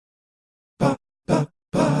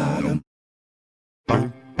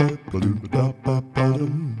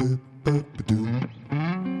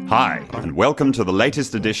Hi, and welcome to the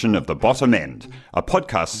latest edition of The Bottom End, a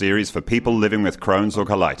podcast series for people living with Crohn's or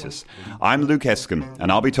colitis. I'm Luke Escombe, and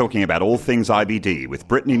I'll be talking about all things IBD with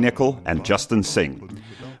Brittany Nicol and Justin Singh.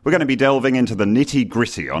 We're going to be delving into the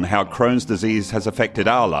nitty-gritty on how Crohn's disease has affected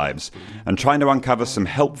our lives and trying to uncover some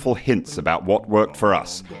helpful hints about what worked for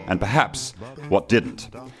us and perhaps what didn't.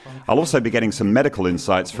 I'll also be getting some medical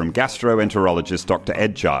insights from gastroenterologist Dr.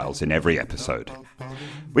 Ed Giles in every episode.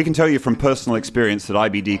 We can tell you from personal experience that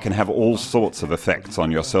IBD can have all sorts of effects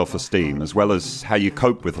on your self-esteem, as well as how you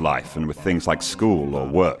cope with life and with things like school or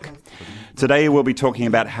work. Today we'll be talking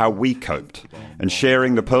about how we coped and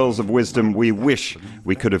sharing the pearls of wisdom we wish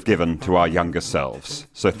we could have given to our younger selves.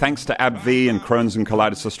 So thanks to AbbVie and Crohn's and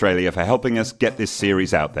Colitis Australia for helping us get this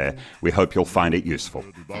series out there. We hope you'll find it useful.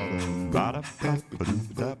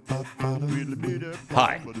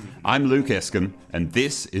 Hi, I'm Luke Escombe, and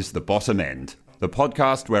this is The Bottom End, the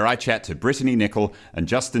podcast where I chat to Brittany Nicol and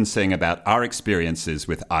Justin Singh about our experiences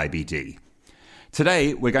with IBD.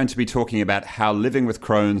 Today, we're going to be talking about how living with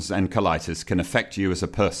Crohn's and colitis can affect you as a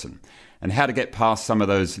person, and how to get past some of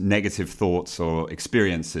those negative thoughts or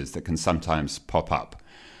experiences that can sometimes pop up.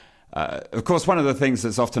 Of course, one of the things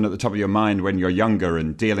that's often at the top of your mind when you're younger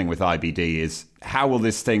and dealing with IBD is, how will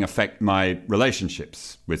this thing affect my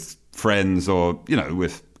relationships with friends or,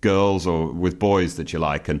 with girls or with boys that you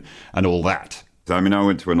like and all that? I mean, I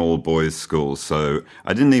went to an all-boys school, so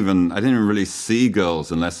I didn't even really see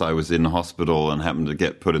girls unless I was in hospital and happened to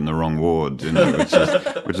get put in the wrong ward,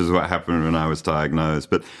 which is what happened when I was diagnosed.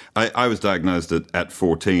 But I was diagnosed at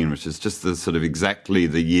 14, which is just the sort of exactly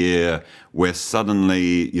the year where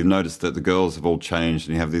suddenly you've noticed that the girls have all changed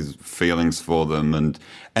and you have these feelings for them,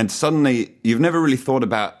 and suddenly you've never really thought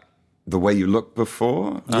about the way you looked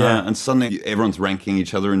before, and suddenly everyone's ranking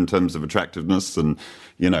each other in terms of attractiveness, and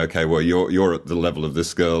okay, well you're at the level of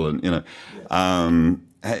this girl, and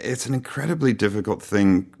it's an incredibly difficult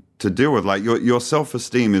thing to deal with. Like your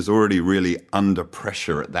self-esteem is already really under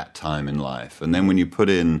pressure at that time in life, and then when you put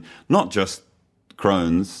in not just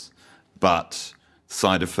Crohn's but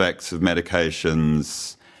side effects of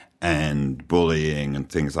medications and bullying and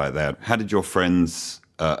things like that. How did your friends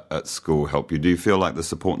at school help you? Do you feel like the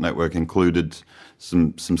support network included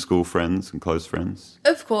some school friends and close friends?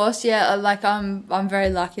 Of course, yeah. Like I'm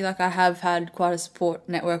very lucky. Like I have had quite a support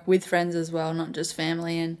network with friends as well, not just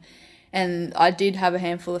family. And I did have a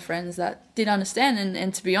handful of friends that did understand.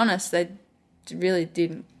 And to be honest, they really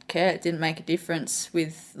didn't care. It didn't make a difference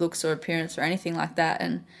with looks or appearance or anything like that.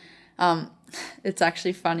 And it's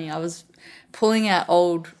actually funny. I was pulling out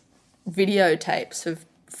old videotapes of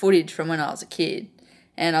footage from when I was a kid.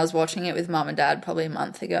 And I was watching it with Mum and Dad probably a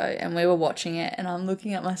month ago, and we were watching it, and I'm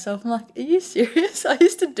looking at myself, I'm like, are you serious? I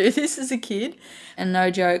used to do this as a kid. And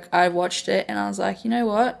no joke, I watched it, and I was like, you know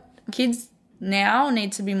what? Kids now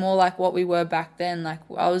need to be more like what we were back then. Like,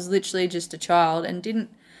 I was literally just a child and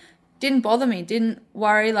didn't bother me, didn't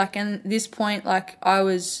worry. Like, and at this point, like, I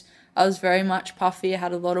was very much puffy, I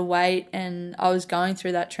had a lot of weight, and I was going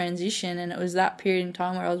through that transition, and it was that period in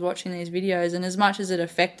time where I was watching these videos, and as much as it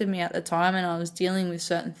affected me at the time and I was dealing with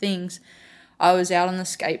certain things, I was out on the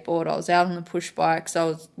skateboard, I was out on the push bikes, I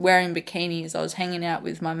was wearing bikinis, I was hanging out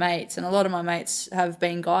with my mates, and a lot of my mates have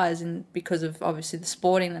been guys and because of obviously the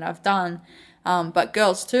sporting that I've done, but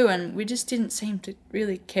girls too, and we just didn't seem to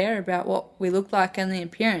really care about what we looked like and the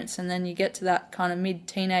appearance. And then you get to that kind of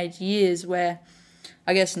mid-teenage years where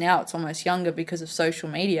I guess now it's almost younger because of social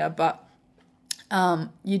media, but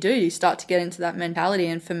you start to get into that mentality.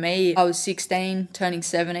 And for me, I was 16, turning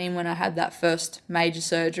 17 when I had that first major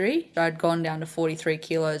surgery. I'd gone down to 43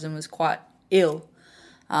 kilos and was quite ill.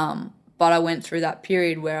 But I went through that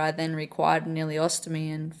period where I then required an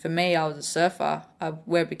ileostomy. And for me, I was a surfer. I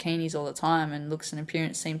wear bikinis all the time, and looks and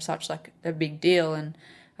appearance seemed such like a big deal. And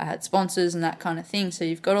I had sponsors and that kind of thing. So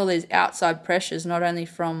you've got all these outside pressures, not only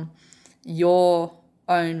from your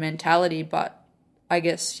own mentality, but I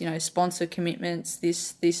guess, sponsor commitments,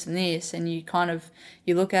 this and this, and you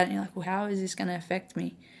look at it and you're like, well, how is this going to affect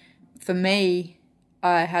me? For me,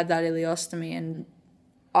 I had that ileostomy, and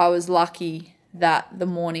I was lucky that the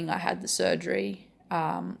morning I had the surgery,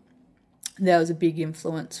 there was a big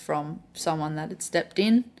influence from someone that had stepped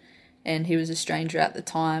in, and he was a stranger at the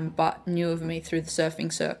time, but knew of me through the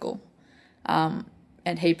surfing circle.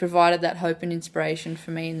 And he provided that hope and inspiration for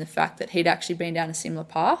me in the fact that he'd actually been down a similar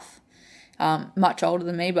path, much older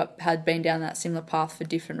than me, but had been down that similar path for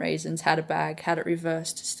different reasons, had a bag, had it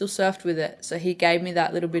reversed, still surfed with it. So he gave me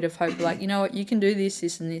that little bit of hope, like, you know what, you can do this,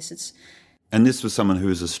 this and this. And this was someone who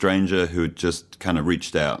was a stranger who had just kind of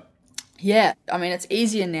reached out. Yeah, I mean, it's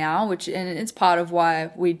easier now, and it's part of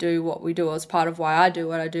why we do what we do, or it's part of why I do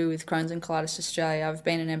what I do with Crohn's and Colitis Australia. I've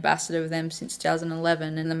been an ambassador with them since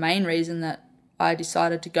 2011, and the main reason that I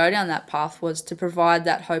decided to go down that path was to provide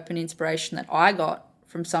that hope and inspiration that I got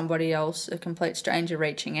from somebody else, a complete stranger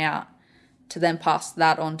reaching out, to then pass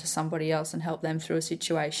that on to somebody else and help them through a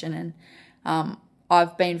situation. And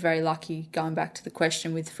I've been very lucky, going back to the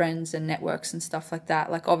question, with friends and networks and stuff like that.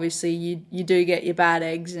 Like, obviously you do get your bad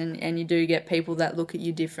eggs, and you do get people that look at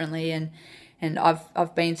you differently, and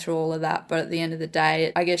I've been through all of that. But at the end of the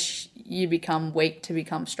day, I guess you become weak to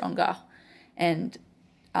become stronger. And,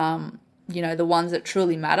 the ones that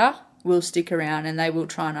truly matter will stick around, and they will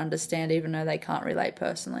try and understand even though they can't relate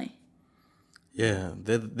personally. Yeah,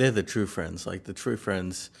 they're the true friends. Like, the true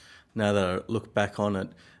friends, now that I look back on it,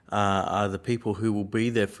 are the people who will be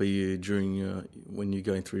there for you when you're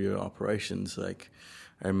going through your operations. Like,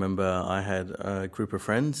 I remember I had a group of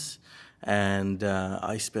friends, and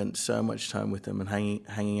I spent so much time with them and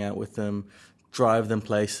hanging out with them, drive them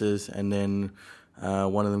places, and then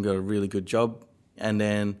one of them got a really good job. And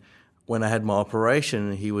then when I had my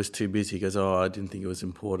operation, he was too busy. He goes, "Oh, I didn't think it was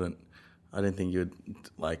important. I didn't think it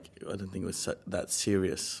was that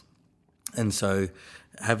serious." And so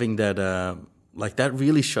having that, that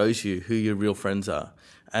really shows you who your real friends are.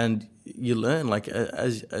 And you learn, like,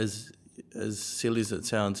 as silly as it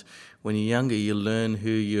sounds, when you're younger, you learn who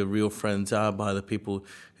your real friends are by the people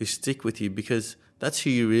who stick with you, because that's who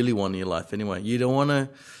you really want in your life anyway. You don't want to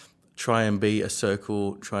try and be a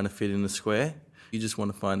circle trying to fit in a square. You just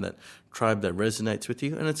want to find that tribe that resonates with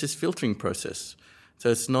you, and it's this filtering process. So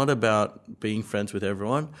it's not about being friends with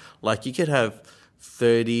everyone. Like, you could have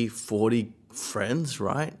 30, 40 friends,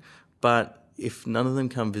 right? But if none of them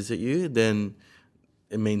come visit you, then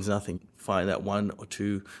it means nothing. Find that one or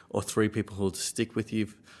two or three people who will stick with you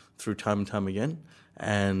through time and time again,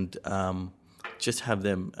 and just have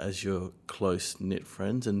them as your close-knit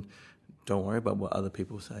friends, and don't worry about what other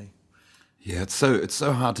people say. Yeah, it's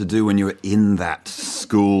so hard to do when you're in that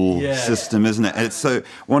school system, isn't it? And it's so,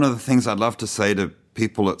 one of the things I'd love to say to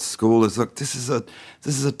people at school is, look, this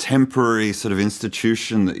is a temporary sort of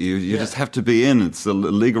institution that you just have to be in. It's a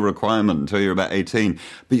legal requirement until you're about 18.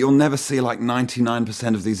 But you'll never see like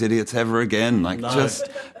 99% of these idiots ever again. Like, just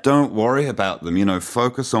don't worry about them.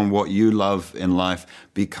 Focus on what you love in life.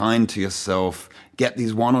 Be kind to yourself. Get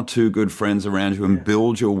these one or two good friends around you and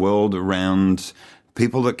build your world around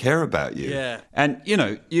people that care about you. Yeah. And, you're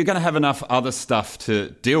going to have enough other stuff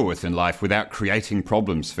to deal with in life without creating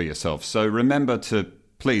problems for yourself. So remember to,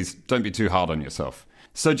 please, don't be too hard on yourself.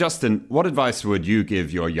 So, Justin, what advice would you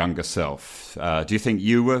give your younger self? Do you think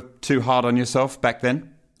you were too hard on yourself back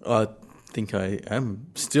then? I think I am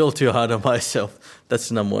still too hard on myself. That's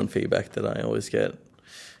the number one feedback that I always get,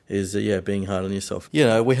 is, being hard on yourself.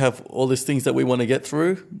 We have all these things that we want to get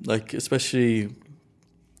through, like, especially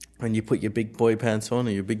when you put your big boy pants on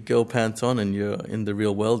or your big girl pants on and you're in the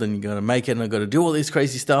real world and you're going to make it and I've got to do all this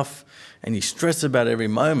crazy stuff and you stress about every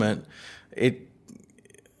moment.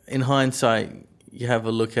 In hindsight, you have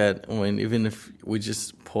a look at, even if we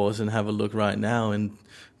just pause and have a look right now and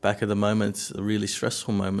back at the moments, the really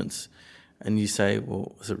stressful moments, and you say,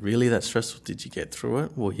 well, was it really that stressful? Did you get through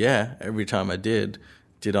it? Well, yeah, every time I did.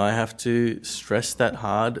 Did I have to stress that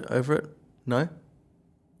hard over it? No,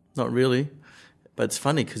 not really. But it's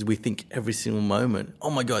funny because we think every single moment, oh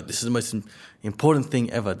my God, this is the most important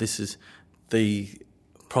thing ever. This is the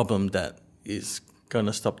problem that is going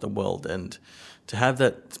to stop the world. And to have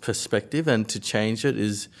that perspective and to change it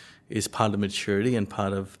is part of maturity and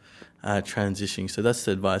part of transitioning. So that's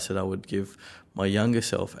the advice that I would give my younger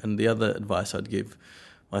self. And the other advice I'd give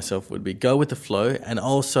myself would be go with the flow, and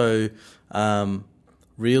also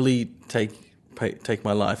really take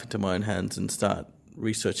my life into my own hands and start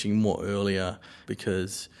researching more earlier,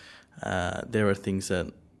 because there are things that,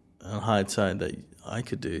 in hindsight, that I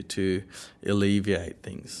could do to alleviate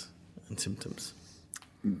things and symptoms.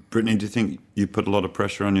 Brittany, do you think you put a lot of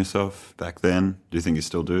pressure on yourself back then? Do you think you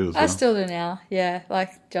still do as well? I still do now, yeah.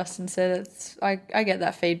 Like Justin said, I get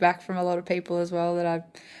that feedback from a lot of people as well, that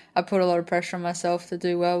I put a lot of pressure on myself to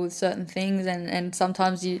do well with certain things, and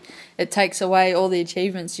sometimes it takes away all the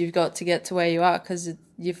achievements you've got to get to where you are, because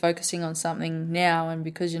you're focusing on something now, and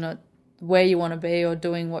because you're not where you want to be or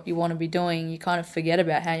doing what you want to be doing, you kind of forget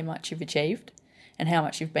about how much you've achieved and how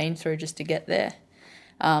much you've been through just to get there.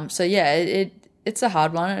 It's a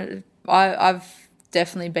hard one. I've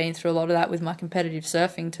definitely been through a lot of that with my competitive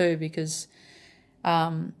surfing too, because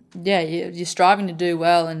you're striving to do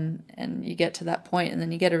well, and you get to that point and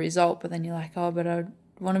then you get a result, but then you're like, oh, but I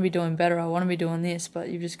want to be doing better, I want to be doing this, but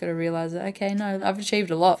you've just got to realise that, okay, no, I've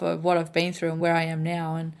achieved a lot for what I've been through and where I am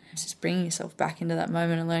now, and just bringing yourself back into that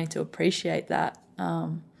moment and learning to appreciate that.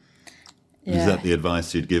 Is that the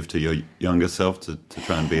advice you'd give to your younger self, to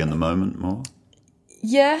try and be in the moment more?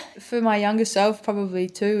 Yeah, for my younger self probably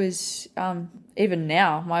too is even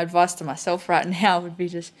now, my advice to myself right now would be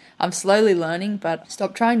just, I'm slowly learning, but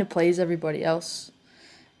stop trying to please everybody else,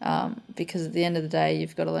 because at the end of the day,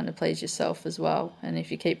 you've got to learn to please yourself as well. And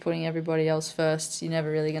if you keep putting everybody else first, you're never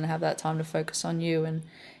really going to have that time to focus on you.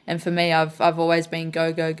 And for me, I've always been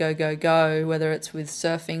go, go, go, go, go, whether it's with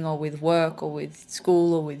surfing or with work or with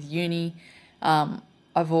school or with uni.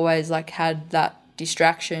 I've always had that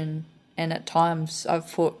distraction, and at times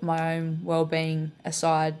I've put my own well-being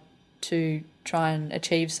aside to try and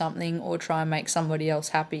achieve something or try and make somebody else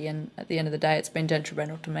happy, and at the end of the day, it's been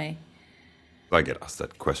detrimental to me. I get asked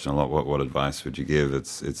that question a lot. What advice would you give?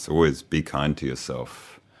 It's always be kind to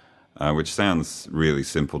yourself, which sounds really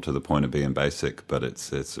simple to the point of being basic, but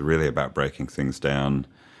it's really about breaking things down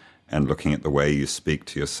and looking at the way you speak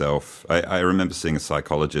to yourself. I remember seeing a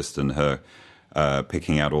psychologist and her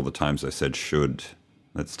picking out all the times I said should.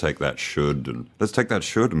 Let's take that should and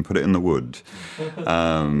put it in the wood.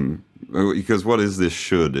 Because what is this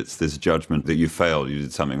should? It's this judgment that you failed, you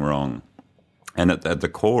did something wrong. And at the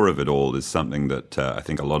core of it all is something that I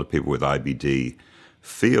think a lot of people with IBD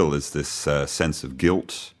feel, is this sense of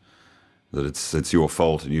guilt, that it's your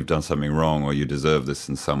fault and you've done something wrong, or you deserve this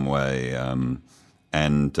in some way.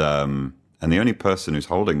 And the only person who's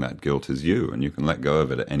holding that guilt is you, and you can let go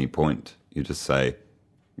of it at any point. You just say,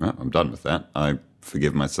 well, I'm done with that. I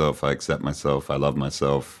forgive myself, I accept myself, I love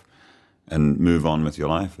myself, and move on with your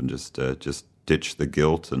life, and just ditch the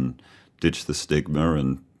guilt and ditch the stigma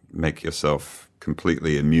and make yourself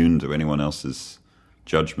completely immune to anyone else's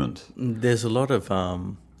judgment. There's a lot of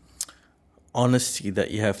honesty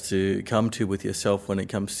that you have to come to with yourself when it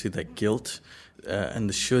comes to that guilt and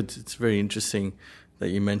the should. It's very interesting that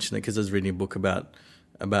you mentioned it, because I was reading a book about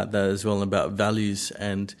that as well, about values,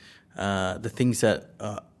 and the things that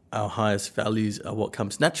our highest values are what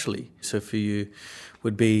comes naturally. So for you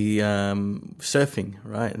would be surfing,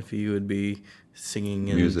 right? And for you would be singing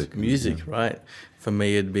and music, yeah. Right? For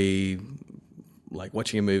me it'd be like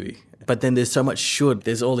watching a movie. But then there's so much should.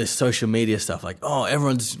 There's all this social media stuff,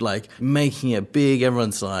 everyone's making it big,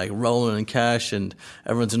 everyone's rolling in cash, and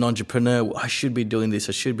everyone's an entrepreneur. I should be doing this,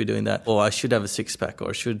 I should be doing that, or I should have a six-pack, or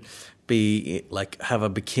I should be have a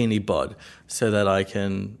bikini bod so that I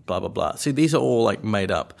can blah blah blah. See, these are all made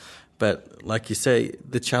up, but like you say,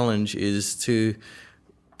 the challenge is to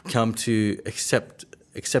come to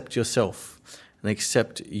accept yourself and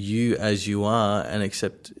accept you as you are, and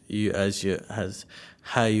accept you as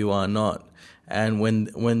how you are not. And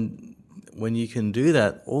when you can do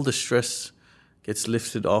that, all the stress gets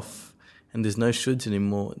lifted off, and there's no shoulds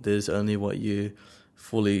anymore. There's only what you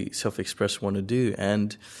fully self-express want to do.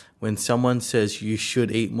 And when someone says you should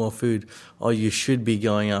eat more food, or you should be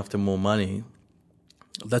going after more money,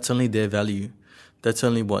 that's only their value. That's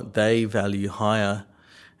only what they value higher,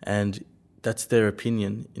 and that's their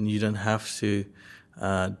opinion. And you don't have to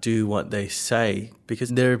do what they say, because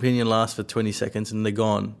their opinion lasts for 20 seconds and they're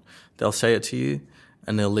gone. They'll say it to you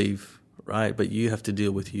and they'll leave, right? But you have to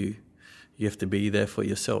deal with you. You have to be there for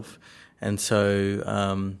yourself. And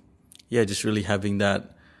so, just really having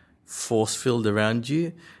that force field around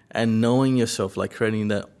you, and knowing yourself, creating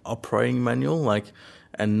that operating manual,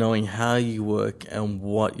 and knowing how you work and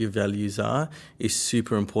what your values are is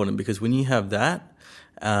super important, because when you have that,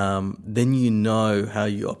 then you know how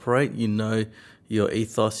you operate, you know your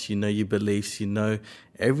ethos, you know your beliefs, you know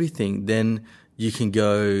everything. Then you can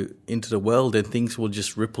go into the world and things will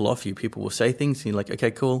just ripple off you. People will say things and you're like,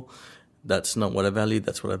 okay, cool. That's not what I value.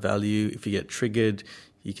 That's what I value. If you get triggered,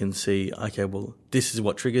 you can see, okay, well, this is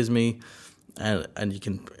what triggers me. And you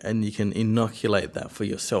can inoculate that for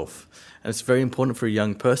yourself. And it's very important for a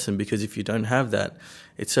young person, because if you don't have that,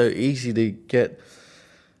 it's so easy to get,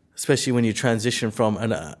 especially when you transition from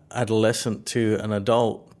an adolescent to an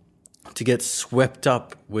adult, to get swept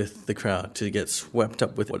up with the crowd, to get swept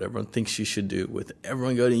up with what everyone thinks you should do, with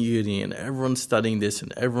everyone going to uni and everyone studying this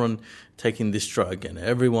and everyone taking this drug and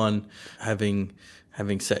everyone having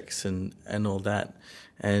sex and all that.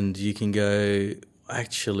 And you can go,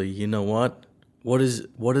 actually, you know what? What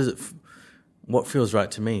feels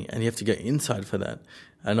right to me? And you have to go inside for that.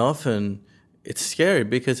 And often it's scary,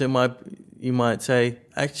 because you might say,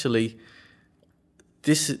 actually,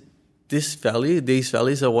 these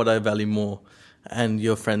values are what I value more, and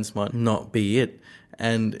your friends might not be it.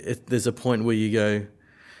 And there's a point where you go,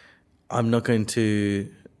 I'm not going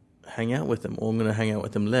to hang out with them, or I'm going to hang out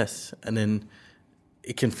with them less. And then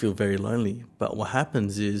it can feel very lonely. But what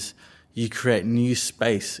happens is you create new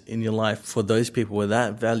space in your life for those people with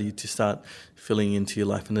that value to start filling into your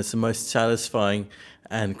life. And it's the most satisfying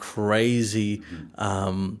and crazy,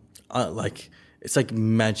 it's like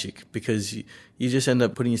magic, because you just end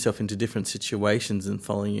up putting yourself into different situations and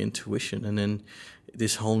following your intuition. And then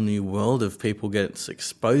this whole new world of people gets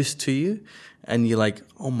exposed to you. And you're like,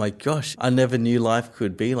 oh my gosh, I never knew life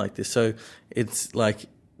could be like this. So it's like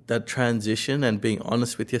that transition and being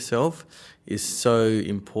honest with yourself is so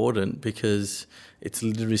important, because it's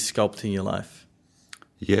literally sculpting your life.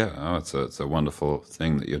 Yeah, it's a wonderful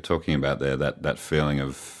thing that you're talking about there, that feeling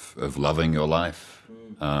of loving your life,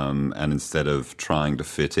 and instead of trying to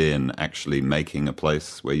fit in, actually making a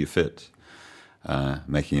place where you fit,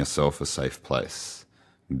 making yourself a safe place,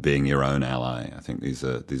 being your own ally. I think these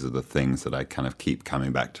are the things that I kind of keep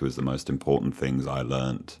coming back to as the most important things I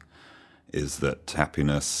learned, is that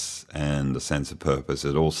happiness and a sense of purpose,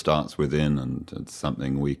 it all starts within, and it's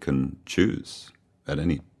something we can choose at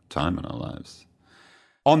any time in our lives.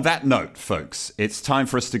 On that note, folks, it's time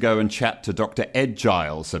for us to go and chat to Dr. Ed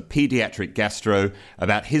Giles, a paediatric gastro,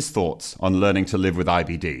 about his thoughts on learning to live with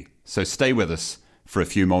IBD. So stay with us for a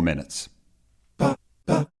few more minutes.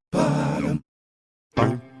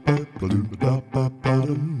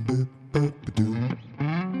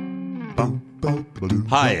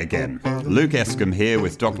 Hi again. Luke Escombe here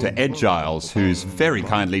with Dr. Ed Giles, who's very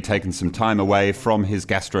kindly taken some time away from his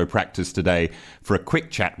gastro practice today for a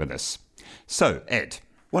quick chat with us. So, Ed,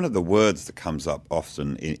 one of the words that comes up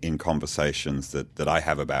often in conversations that I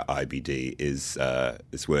have about IBD is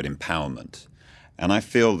this word empowerment. And I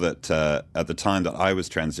feel that at the time that I was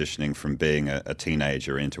transitioning from being a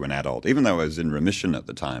teenager into an adult, even though I was in remission at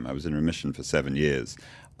the time, I was in remission for 7 years,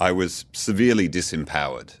 I was severely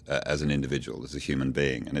disempowered as an individual, as a human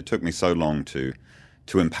being. And it took me so long to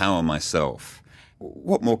empower myself.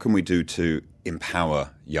 What more can we do to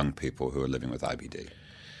empower young people who are living with IBD?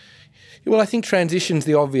 Well, I think transition's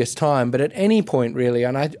the obvious time, but at any point really,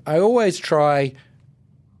 and I always try,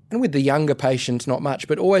 and with the younger patients not much,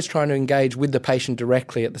 but always trying to engage with the patient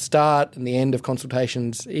directly at the start and the end of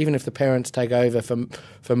consultations, even if the parents take over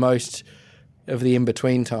for most of the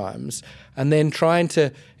in-between times, and then trying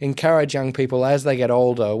to encourage young people as they get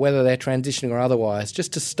older, whether they're transitioning or otherwise,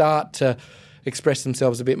 just to start to express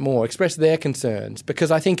themselves a bit more, express their concerns,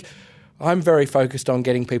 because I think I'm very focused on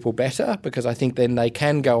getting people better, because I think then they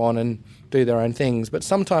can go on and do their own things. But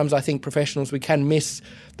sometimes I think professionals, we can miss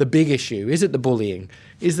the big issue. Is it the bullying?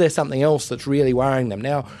 Is there something else that's really worrying them?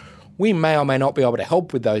 Now, we may or may not be able to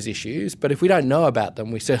help with those issues, but if we don't know about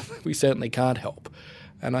them, we certainly can't help.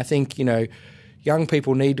 And I think, young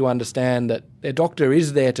people need to understand that their doctor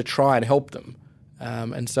is there to try and help them.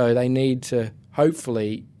 And so they need to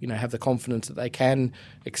hopefully, have the confidence that they can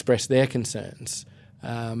express their concerns.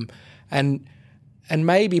 And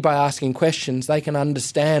maybe by asking questions, they can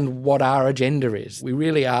understand what our agenda is. We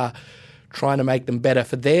really are trying to make them better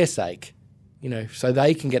for their sake, so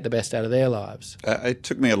they can get the best out of their lives. It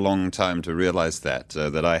took me a long time to realize that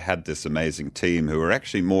I had this amazing team who were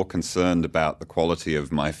actually more concerned about the quality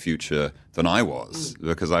of my future than I was,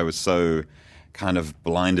 because I was so kind of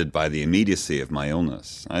blinded by the immediacy of my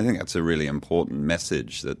illness. I think that's a really important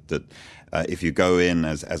message, that if you go in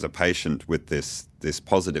as a patient with this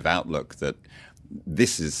positive outlook, that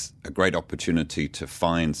this is a great opportunity to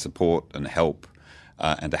find support and help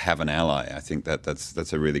and to have an ally. I think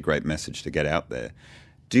that's a really great message to get out there.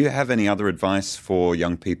 Do you have any other advice for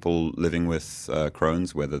young people living with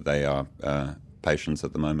Crohn's, whether they are patients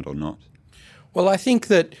at the moment or not? Well, I think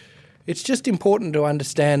that it's just important to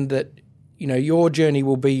understand that, your journey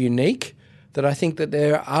will be unique, that I think that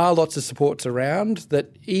there are lots of supports around, that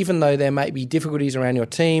even though there may be difficulties around your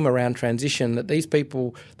team, around transition, that these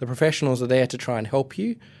people, the professionals, are there to try and help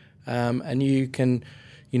you, and you can,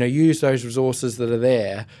 use those resources that are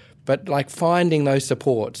there. But like finding those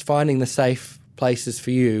supports, finding the safe places for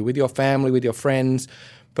you, with your family, with your friends,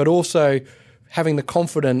 but also having the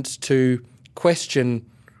confidence to question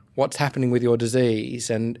what's happening with your disease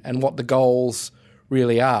and what the goals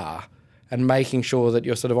really are, and making sure that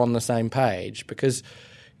you're sort of on the same page, because,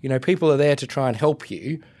 people are there to try and help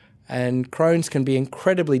you, and Crohn's can be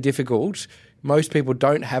incredibly difficult. Most people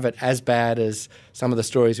don't have it as bad as some of the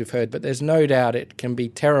stories we've heard, but there's no doubt it can be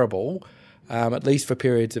terrible, at least for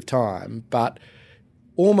periods of time. But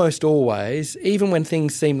almost always, even when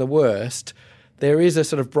things seem the worst, there is a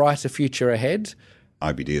sort of brighter future ahead.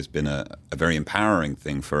 IBD has been a very empowering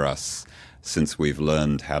thing for us since we've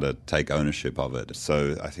learned how to take ownership of it.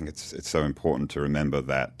 So I think it's so important to remember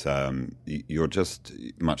that you're just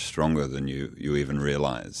much stronger than you even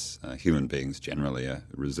realize. Human beings generally are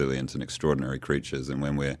resilient and extraordinary creatures, and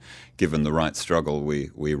when we're given the right struggle,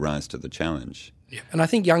 we rise to the challenge. Yeah. And I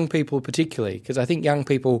think young people particularly, because I think young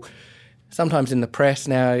people, sometimes in the press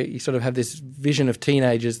now, you sort of have this vision of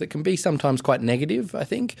teenagers that can be sometimes quite negative, I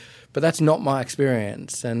think, but that's not my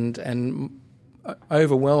experience. And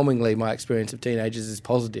overwhelmingly, my experience of teenagers is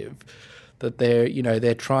positive, that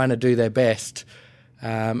they're trying to do their best,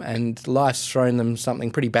 and life's thrown them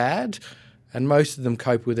something pretty bad, and most of them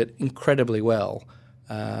cope with it incredibly well.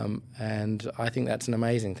 And I think that's an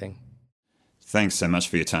amazing thing. Thanks so much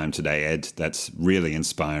for your time today, Ed. That's really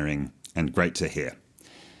inspiring and great to hear.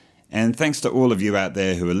 And thanks to all of you out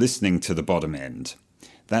there who are listening to The Bottom End.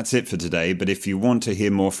 That's it for today, but if you want to hear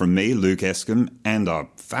more from me, Luke Escombe, and our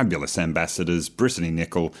fabulous ambassadors, Brittany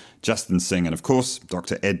Nicol, Justin Singh, and of course,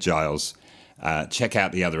 Dr. Ed Giles, check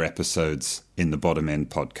out the other episodes in the Bottom End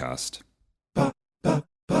podcast.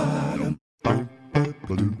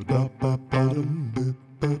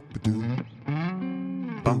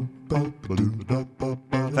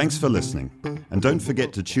 Thanks for listening, and don't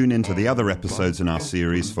forget to tune into the other episodes in our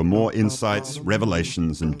series for more insights,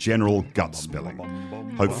 revelations, and general gut spilling.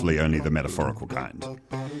 Hopefully only the metaphorical kind.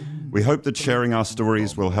 We hope that sharing our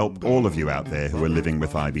stories will help all of you out there who are living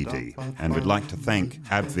with IBD, and we'd like to thank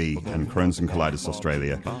AbbVie and Crohn's and Colitis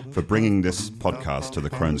Australia for bringing this podcast to the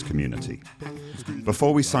Crohn's community.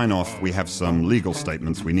 Before we sign off, we have some legal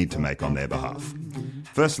statements we need to make on their behalf.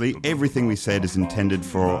 Firstly, everything we said is intended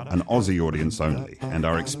for an Aussie audience only, and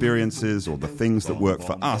our experiences or the things that work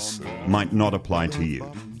for us might not apply to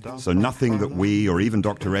you. So nothing that we or even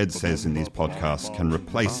Dr. Ed says in these podcasts can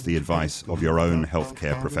replace the advice of your own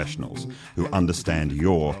healthcare professionals who understand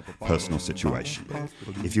your personal situation.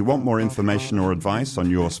 If you want more information or advice on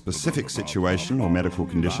your specific situation or medical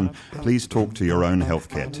condition, please talk to your own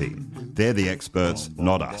healthcare team. They're the experts,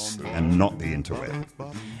 not us, and not the interweb.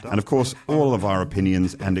 And of course, all of our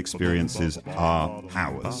opinions and experiences are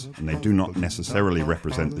ours, and they do not necessarily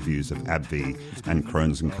represent the views of AbbVie and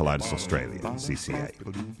Crohn's and Colitis Australia, CCA.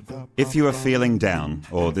 If you are feeling down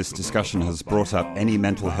or this discussion has brought up any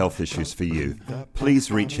mental health issues for you, please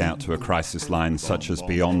reach out to a crisis line such as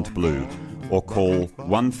Beyond Blue or call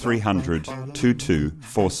 1300 22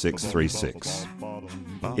 4636.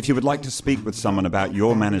 If you would like to speak with someone about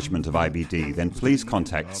your management of IBD, then please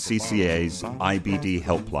contact CCA's IBD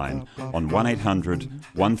helpline on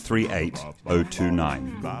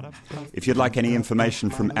 1-800-138-029. If you'd like any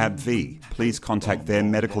information from AbbVie, please contact their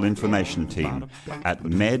medical information team at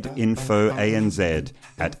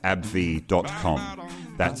medinfoanz@abbvie.com.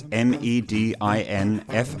 That's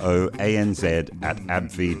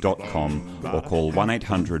medinfoanz@abbvie.com or call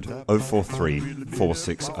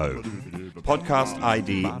 1-800-043-460. Podcast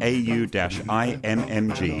ID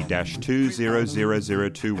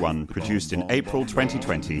AU-IMMG-200021, produced in April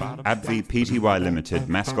 2020, AbbVie Pty Limited,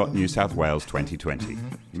 Mascot, New South Wales 2020.